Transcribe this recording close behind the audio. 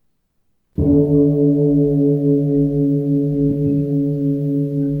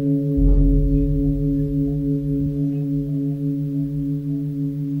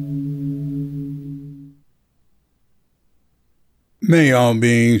May all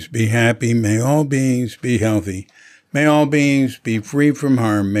beings be happy. May all beings be healthy. May all beings be free from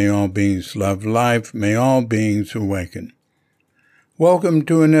harm. May all beings love life. May all beings awaken. Welcome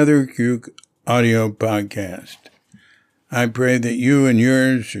to another Cuke audio podcast. I pray that you and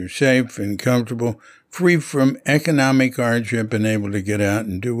yours are safe and comfortable, free from economic hardship, and able to get out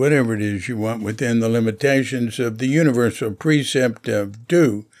and do whatever it is you want within the limitations of the universal precept of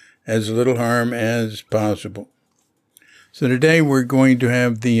do as little harm as possible. So today we're going to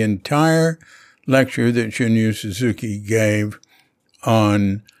have the entire lecture that Shunryu Suzuki gave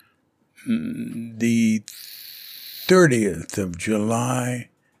on the 30th of July,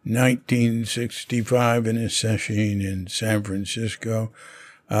 1965 in a session in San Francisco.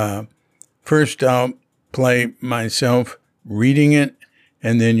 First I'll play myself reading it,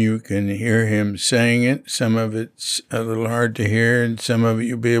 and then you can hear him saying it. Some of it's a little hard to hear, and some of it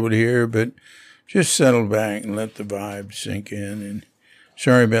you'll be able to hear, but just settle back and let the vibe sink in. And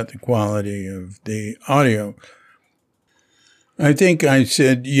sorry about the quality of the audio. I think I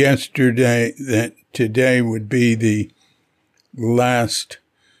said yesterday that today would be the last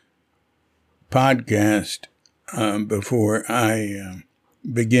podcast before I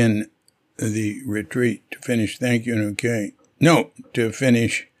begin the retreat to finish Thank You and Okay. No, to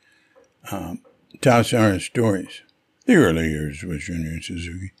finish Tassara Stories. The early years with Shunryu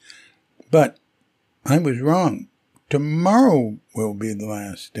Suzuki. But I was wrong. Tomorrow will be the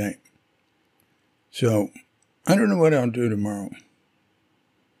last day. So, I don't know what I'll do tomorrow.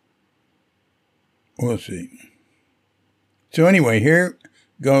 We'll see. So anyway, here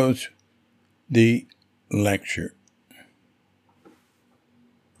goes the lecture.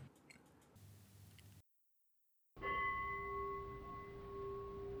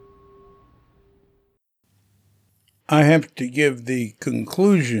 I have to give the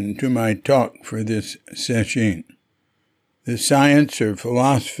conclusion to my talk for this session. The science or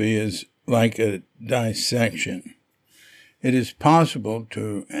philosophy is like a dissection. It is possible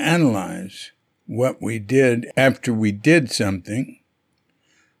to analyze what we did after we did something,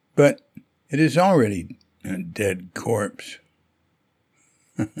 but it is already a dead corpse.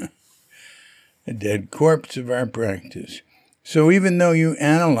 A dead corpse of our practice. So even though you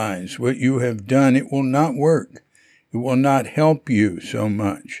analyze what you have done, it will not work. It will not help you so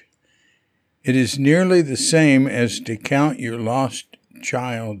much. It is nearly the same as to count your lost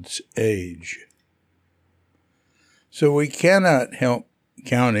child's age. So we cannot help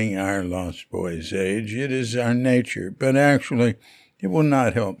counting our lost boy's age. It is our nature, but actually it will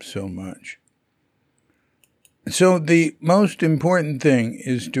not help so much. So the most important thing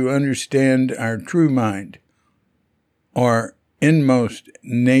is to understand our true mind, or inmost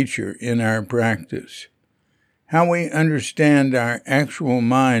nature in our practice. How we understand our actual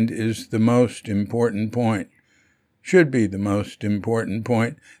mind is the most important point, should be the most important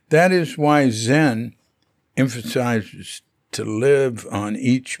point. That is why Zen emphasizes to live on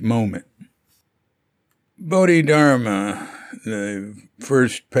each moment. Bodhidharma, the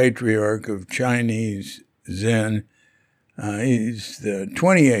first patriarch of Chinese Zen, he's the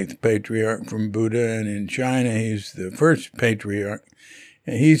 28th patriarch from Buddha, and in China he's the first patriarch.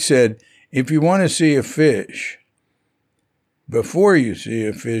 He said, if you want to see a fish, before you see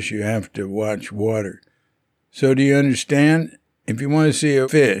a fish, you have to watch water. So do you understand? If you want to see a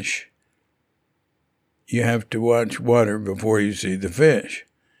fish, you have to watch water before you see the fish.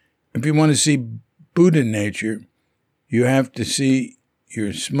 If you want to see Buddha nature, you have to see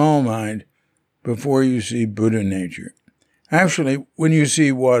your small mind before you see Buddha nature. Actually, when you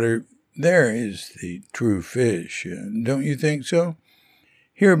see water, there is the true fish. Don't you think so?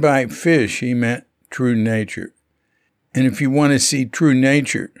 Here by fish, he meant true nature. And if you want to see true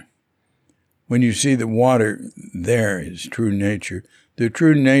nature, when you see the water, there is true nature. The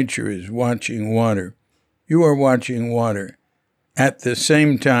true nature is watching water. You are watching water. At the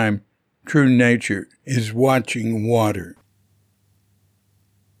same time, true nature is watching water.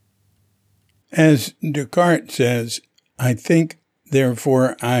 As Descartes says, I think,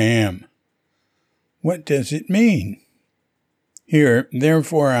 therefore I am. What does it mean? Here,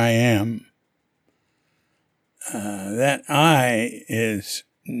 therefore I am. That I is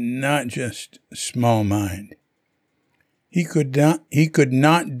not just small mind. He could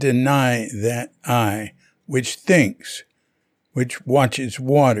not deny that I, which thinks, which watches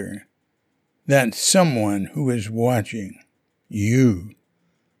water, that someone who is watching, you,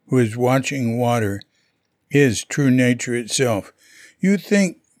 who is watching water, is true nature itself. You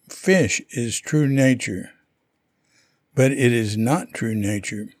think fish is true nature, but it is not true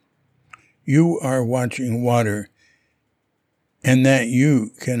nature. You are watching water, and that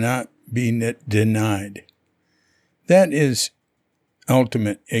you cannot be denied. That is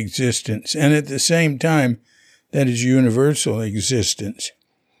ultimate existence. And at the same time, that is universal existence.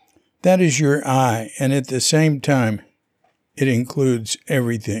 That is your I, and at the same time, it includes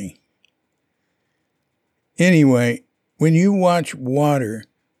everything. Anyway, when you watch water,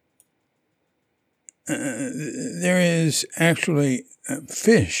 there is actually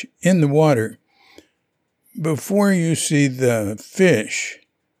fish in the water. Before you see the fish,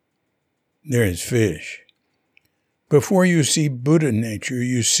 there is fish. Before you see Buddha nature,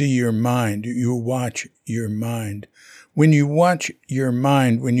 you see your mind. You watch your mind. When you watch your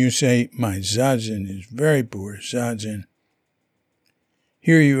mind, when you say, my zazen is very poor, zazen,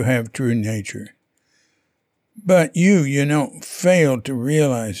 here you have true nature. But you fail to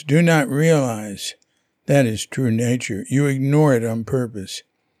realize, do not realize that is true nature. You ignore it on purpose.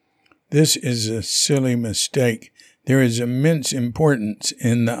 This is a silly mistake. There is immense importance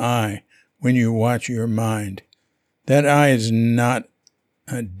in the I when you watch your mind. That I is not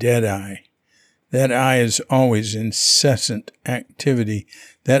a dead I. That I is always incessant activity.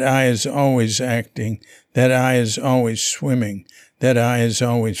 That I is always acting. That I is always swimming. That I is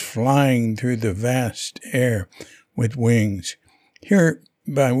always flying through the vast air with wings. Here,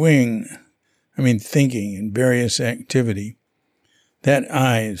 by wing, I mean thinking and various activity. That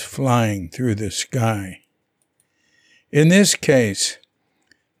I is flying through the sky. In this case,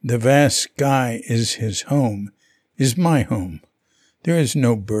 the vast sky is his home, is my home. There is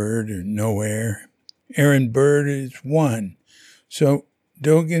no bird or no air. Air and bird is one. So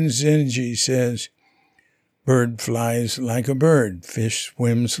Dogen Zenji says, bird flies like a bird, fish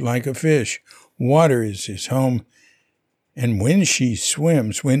swims like a fish. Water is his home. And when she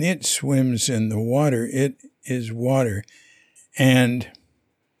swims, when it swims in the water, it is water. And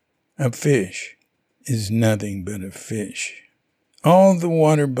a fish is nothing but a fish. All the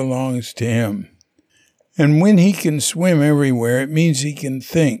water belongs to him. And when he can swim everywhere, it means he can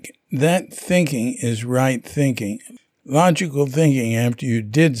think. That thinking is right thinking. Logical thinking after you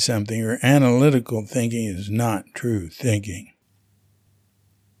did something or analytical thinking is not true thinking.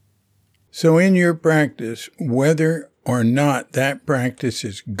 So in your practice, whether or not that practice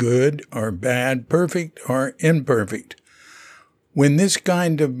is good or bad, perfect or imperfect, when this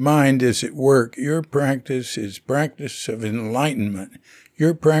kind of mind is at work, your practice is practice of enlightenment.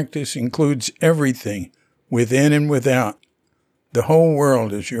 Your practice includes everything, within and without. The whole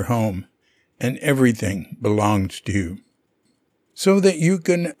world is your home, and everything belongs to you. So that you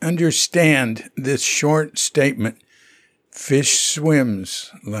can understand this short statement, fish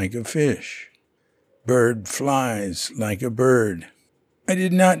swims like a fish. Bird flies like a bird. I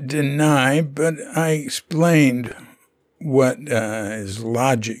did not deny, but I explained what is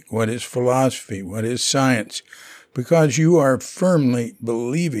logic, what is philosophy, what is science, because you are firmly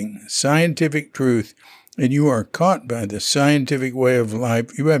believing scientific truth and you are caught by the scientific way of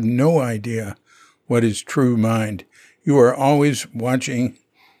life. You have no idea what is true mind. You are always watching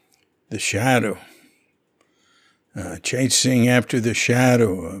the shadow, chasing after the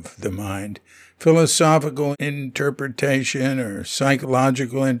shadow of the mind. Philosophical interpretation or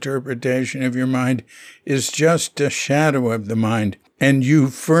psychological interpretation of your mind is just a shadow of the mind, and you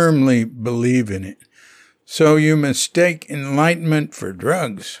firmly believe in it. So you mistake enlightenment for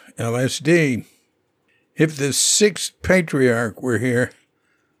drugs, LSD. If the sixth patriarch were here,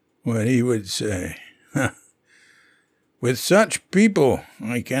 what he would say, with such people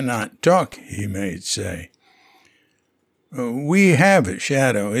I cannot talk, he may say. We have a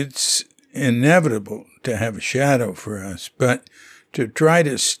shadow. It's inevitable to have a shadow for us, but to try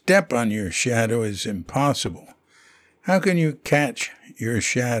to step on your shadow is impossible. How can you catch your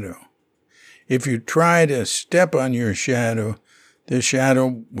shadow? If you try to step on your shadow, the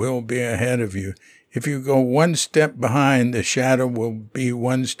shadow will be ahead of you. If you go one step behind, the shadow will be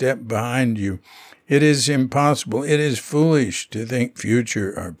one step behind you. It is impossible. It is foolish to think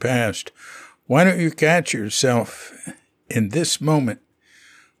future or past. Why don't you catch yourself in this moment?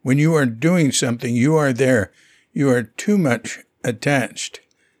 When you are doing something, you are there. You are too much attached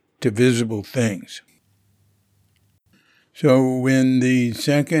to visible things. So when the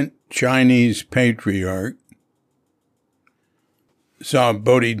second Chinese patriarch saw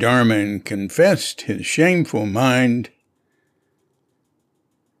Bodhidharma and confessed his shameful mind,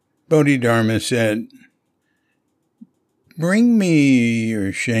 Bodhidharma said, "Bring me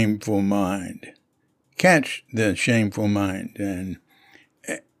your shameful mind. Catch the shameful mind." And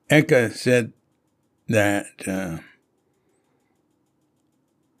Eka said that,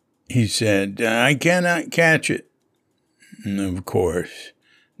 he said, "I cannot catch it." And of course,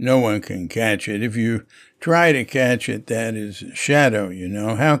 no one can catch it. If you try to catch it, that is a shadow,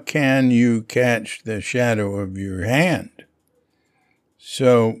 How can you catch the shadow of your hand?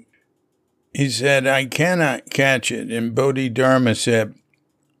 So he said, I cannot catch it. And Bodhidharma said,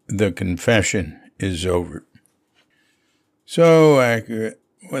 the confession is over. So accurate.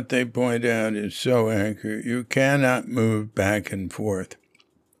 What they point out is so accurate. You cannot move back and forth.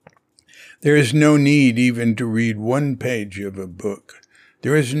 There is no need even to read one page of a book.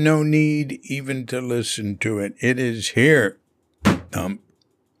 There is no need even to listen to it. It is here.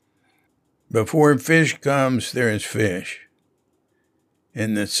 Before fish comes, there is fish.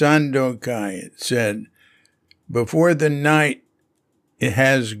 In the Sandokai, it said, before the night it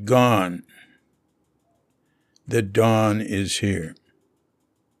has gone, the dawn is here.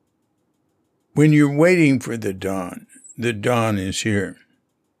 When you're waiting for the dawn is here.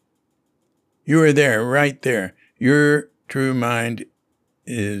 You are there, right there. Your true mind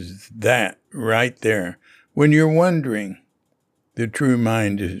is that, right there. When you're wondering, the true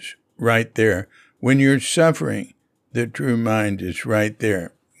mind is right there. When you're suffering, the true mind is right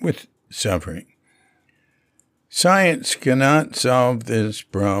there with suffering. Science cannot solve this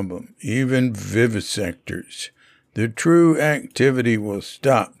problem, even vivisectors. The true activity will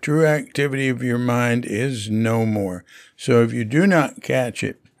stop. True activity of your mind is no more. So if you do not catch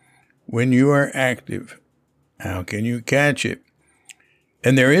it when you are active, how can you catch it?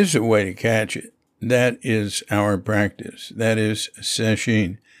 And there is a way to catch it. That is our practice. That is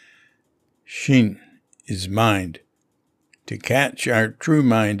sesshin. Shin is mind. To catch our true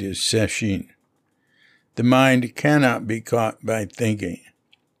mind is sesshin. The mind cannot be caught by thinking,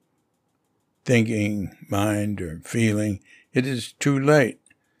 mind, or feeling. It is too late.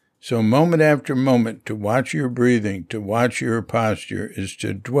 So moment after moment, to watch your breathing, to watch your posture, is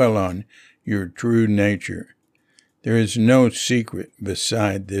to dwell on your true nature. There is no secret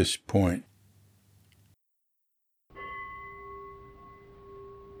beside this point.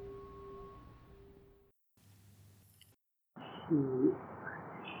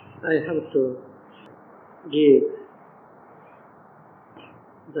 I have to give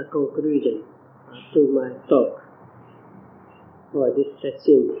the conclusion to my talk for this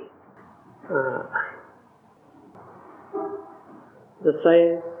session. The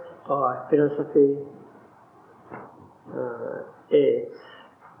science or philosophy is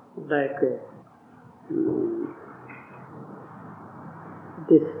like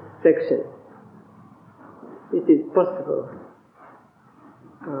this section. It is possible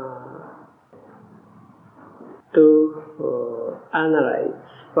to analyze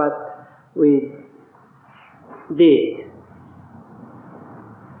what we did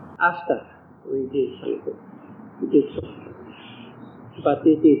after we did something. It is possible. But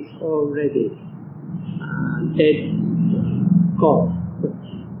it is already dead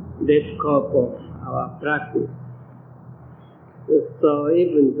scope of our practice. So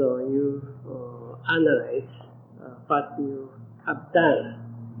even though you analyze what you have done,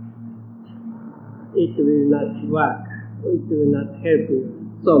 it will not work. It will not help you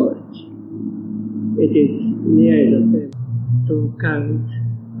so much. It is nearly the same to count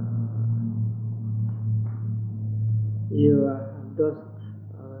your lost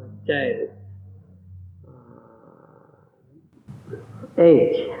child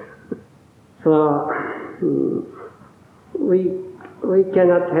age. So we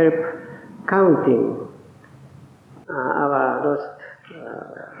cannot help counting our lost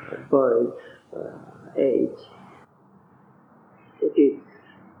boy's age. It is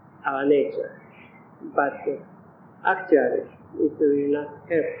our nature, but actually it will not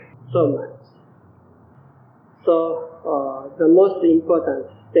help so much. So the most important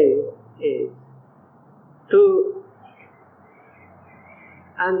thing is to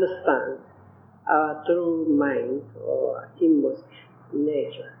understand our true mind or inmost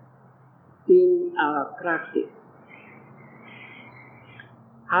nature in our practice.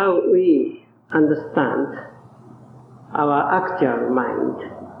 How we understand our actual mind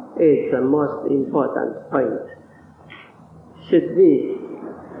is the most important point. Should be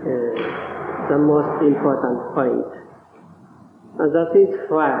the most important point. And that is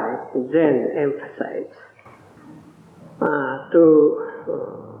why Zen emphasizes to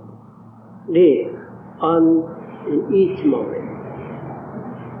live on each moment.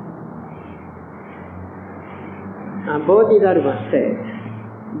 Bodhidharma said,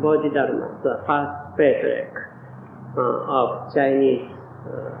 Bodhidharma, the first patriarch of Chinese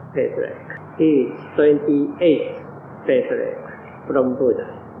patriarch, he is 28th patriarch from Buddha.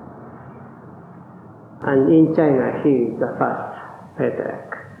 And in China, he is the first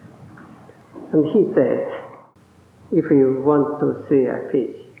patriarch. And he said, if you want to see a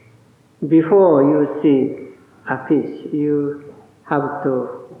fish, before you see a fish, you have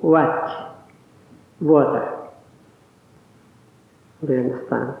to watch water. Do you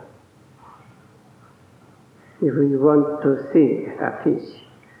understand? If you want to see a fish,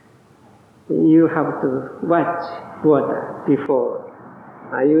 you have to watch water before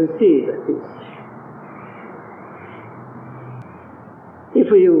you see the fish. If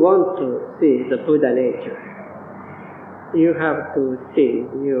you want to see the Buddha nature, you have to see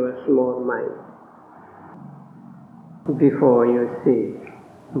your small mind before you see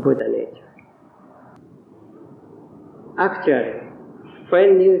Buddha nature. Actually,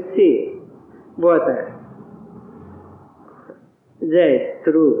 when you see water, there is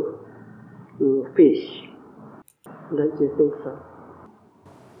true fish. Don't you think so?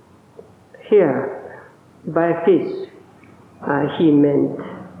 Here, by fish, he meant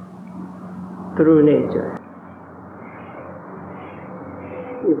true nature.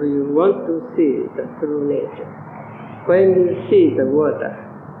 If you want to see the true nature, when you see the water,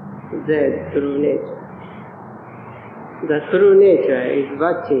 there is true nature. The true nature is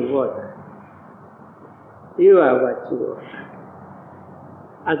watching water. You are watching water.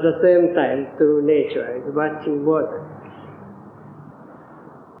 At the same time, true nature is watching water.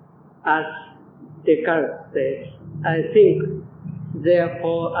 As Descartes says, I think,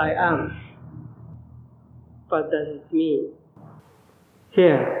 therefore I am. What does it mean?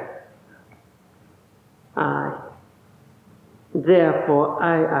 Here, I. Therefore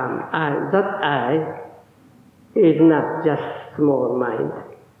I am. That I is not just small mind.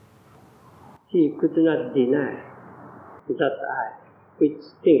 He could not deny that I, which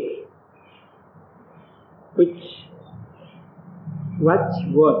thinks, which watch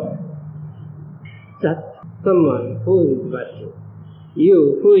water, that someone who is watching,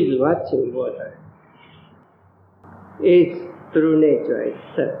 you who is watching water, is true nature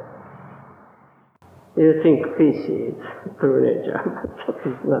itself. You think fish is true nature, but that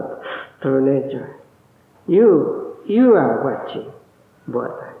is not true nature. You are watching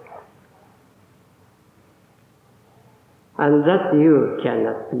water. And that you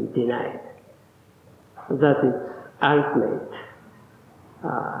cannot be denied. That is ultimate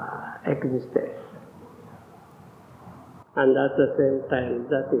existence. And at the same time,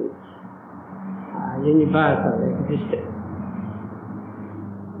 that is universal existence.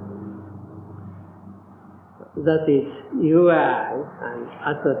 That is you are, and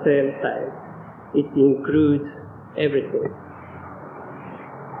at the same time, it includes everything.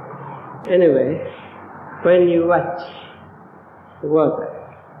 Anyway, when you watch water,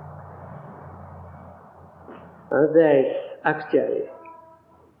 there is actual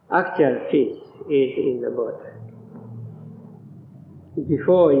fish is in the water.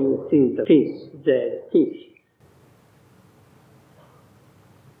 Before you see the fish, there is fish.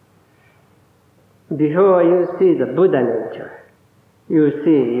 Before you see the Buddha nature, you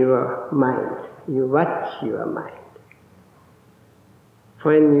see your mind. You watch your mind.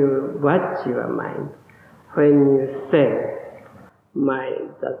 When you watch your mind, when you say,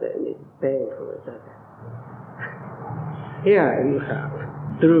 mind doesn't is painful, here you have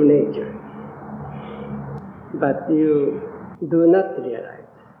true nature. But you do not realize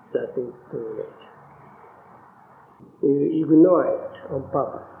that is true nature. You ignore it on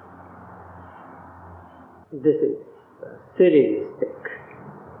purpose. This is a silly mistake.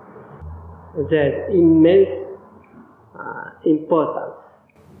 There's immense importance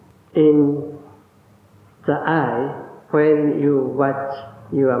in the eye when you watch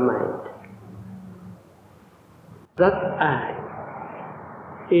your mind. That eye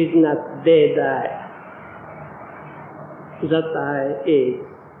is not dead eye. That eye is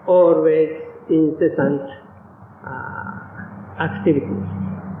always incessant activity.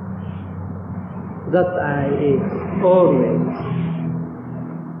 That eye is always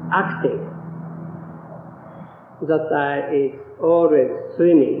acting. That eye is always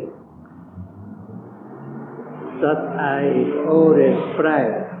swimming. That eye is always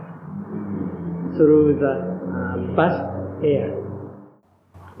flying through the vast air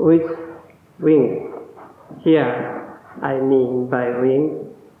with wings. Here I mean by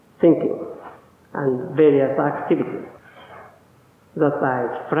wing, thinking and various activities. That eye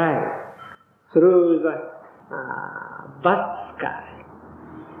is flying through the vast sky.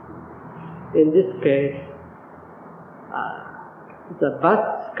 In this case, the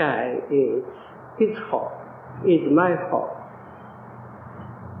vast sky is his home, is my home.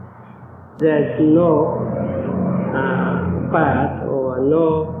 There's no bird or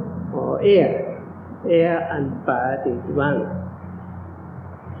no air. Air and bird is one.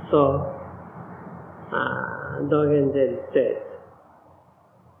 So, Dogen Zen says,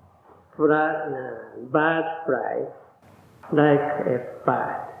 bird flies like a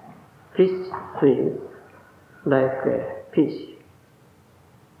bird. Fish swims like a fish.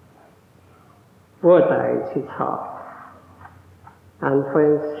 water is his heart. And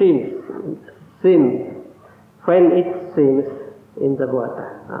when it swims in the water,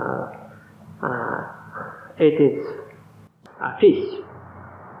 it is a fish.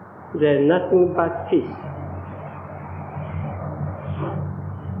 There is nothing but fish.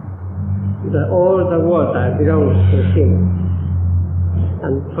 All the water belongs to him.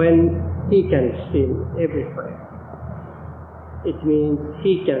 And when he can swim everywhere, it means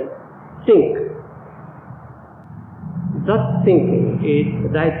he can think. That thinking is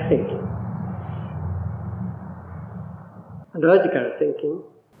right thinking. Logical thinking,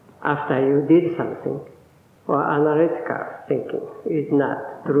 after you did something, or analytical thinking, is not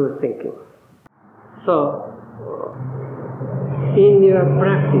true thinking. So, in your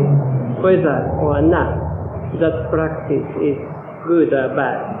practice, whether or not that practice is good or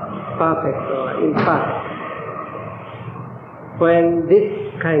bad, perfect or imperfect, when this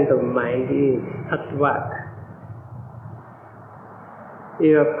kind of mind is at work,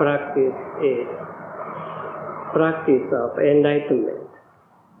 your practice is practice of enlightenment.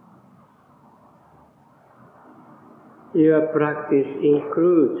 Your practice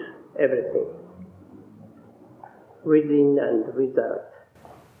includes everything, within and without.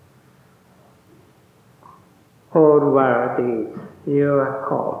 Whole world is your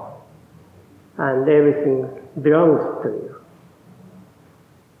home, and everything belongs to you.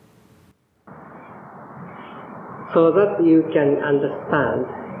 So that you can understand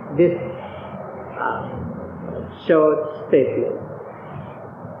this short statement,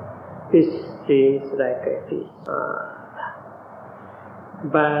 fish seems like a fish,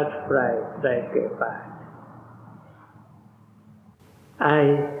 bird flies like a bird. I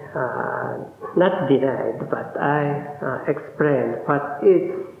not denied, but I explained what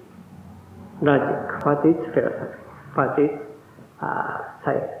is logic, what is philosophy, what is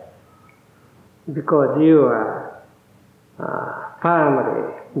science. Because you are firmly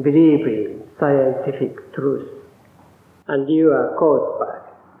believe in scientific truth, and you are caught by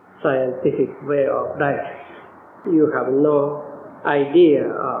scientific way of life. You have no idea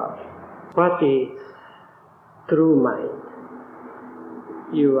of what is true mind.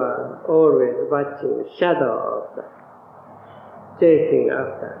 You are always watching shadow of the, chasing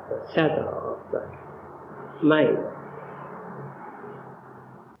after the shadow of the mind.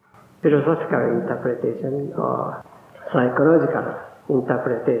 Philosophical interpretation or psychological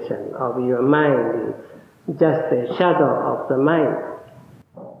interpretation of your mind is just a shadow of the mind,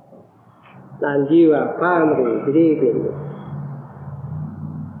 and you are firmly believing it.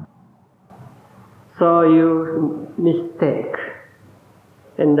 So you mistake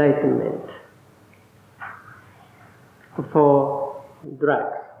enlightenment for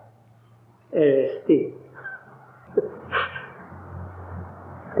drugs, LSD.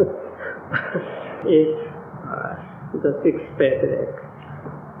 If the sixth Patriarch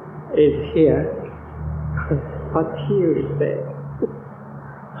is here, what he will say?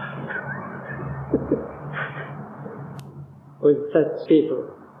 With such people,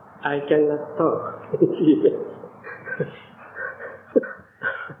 I cannot talk.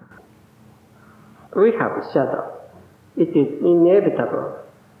 We have shadow. It is inevitable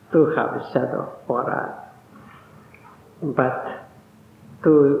to have shadow for us. But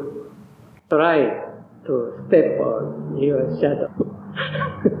to try to step on your shadow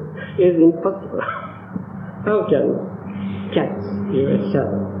is impossible. How can you catch your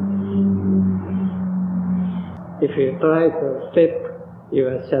shadow? If you try to step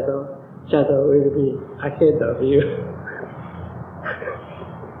your shadow, shadow will be ahead of you.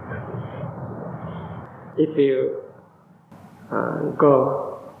 If you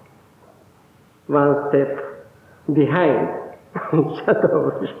go one step behind,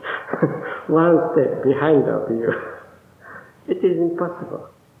 shadow one step behind of you, it is impossible.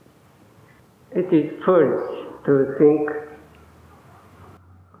 It is foolish to think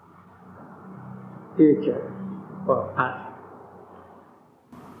future or past.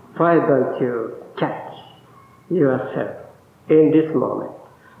 Why don't you catch yourself in this moment?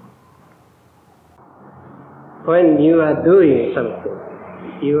 When you are doing something,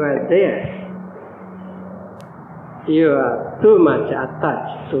 you are there. You are too much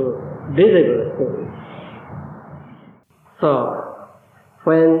attached to visible things. So,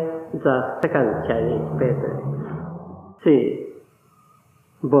 when the second Chinese Patriarch sees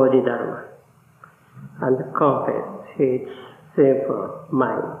Bodhidharma and confesses his sinful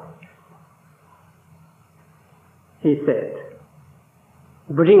mind, he said,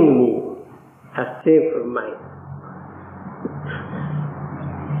 "Bring me a sinful mind.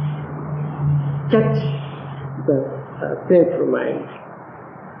 Catch the sinful mind,"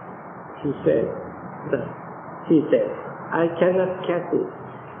 he said. He said, I cannot catch it.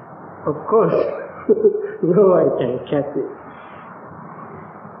 Of course, no one can catch it.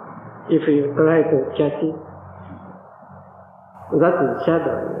 If you try to catch it, that is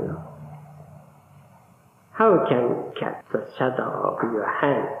shadow, How can you catch the shadow of your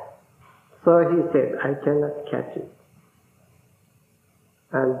hand? So he said, I cannot catch it.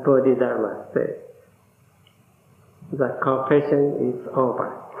 And Bodhidharma said, the confession is over.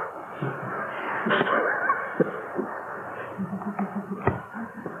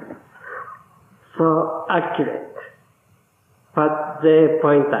 So accurate. What they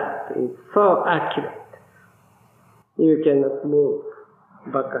point out is so accurate. You cannot move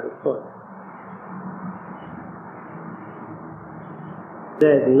back and forth.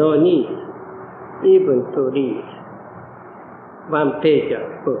 There is no need even to read one page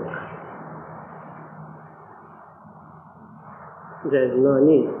of book. There is no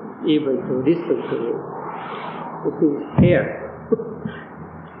need even to listen to it. It is here.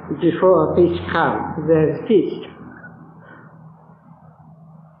 Before a fish comes, there is fish.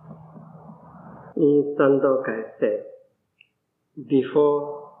 In Sandokai said,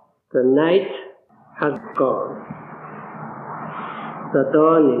 before the night has gone, the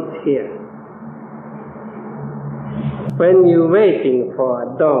dawn is here. When you're waiting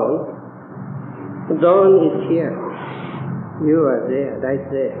for dawn, dawn is here. You are there,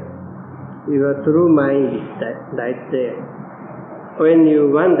 right there. Your true mind is right there. When you're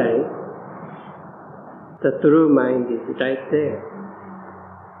wandering, the true mind is right there.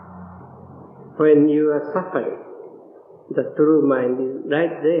 When you are suffering, the true mind is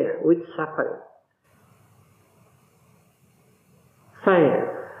right there with suffering. Science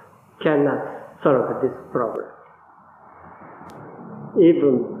cannot solve this problem.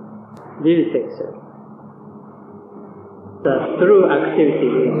 Even vivisection. The true activity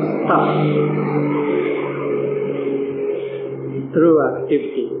is stop. True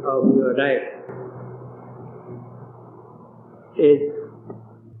activity of your life is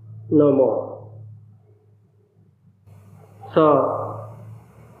no more. So,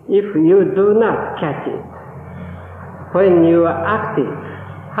 if you do not catch it, when you are active,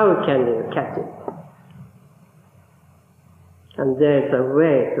 how can you catch it? And there is a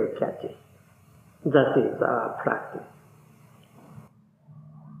way to catch it. That is our practice.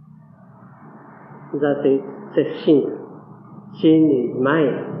 That is the shin. Shin is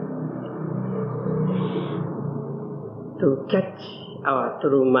mind. To catch our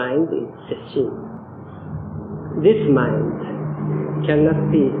true mind is the shin. This mind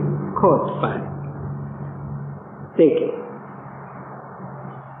cannot be caught by thinking.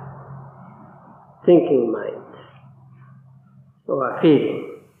 Thinking mind or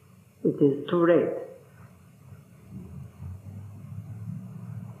feeling. It is too late.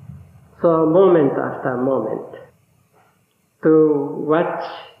 So moment after moment, to watch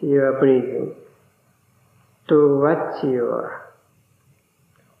your breathing, to watch your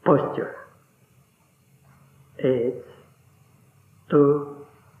posture, is to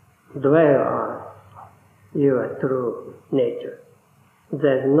dwell on your true nature.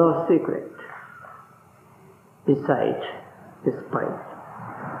 There's no secret besides this point.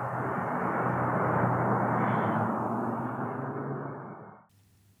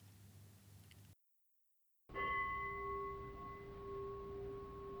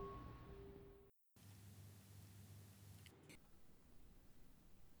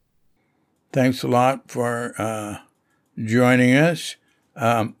 Thanks a lot for joining us.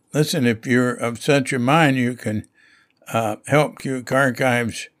 Listen, if you're of such a mind, you can help Cuke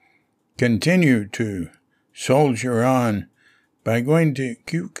Archives continue to soldier on by going to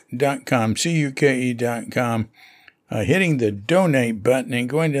cuke.com, cuke.com, hitting the donate button and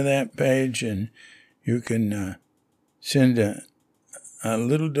going to that page, and you can send a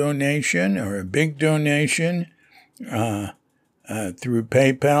little donation or a big donation through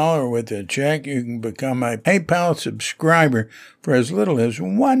PayPal or with a check. You can become a PayPal subscriber for as little as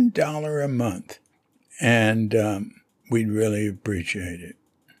 $1 a month. And we'd really appreciate it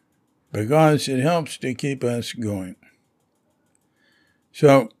because it helps to keep us going.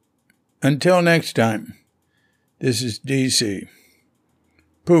 So, until next time, this is DC,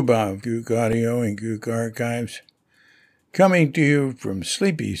 Poobah of Cuke Audio and Cuke Archives, coming to you from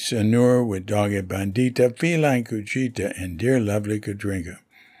sleepy Sanur with Doggy Bandita, Feline Cuchita, and dear lovely Katrinka.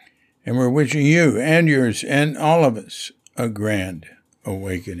 And we're wishing you and yours and all of us a grand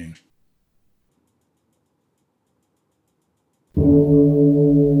awakening.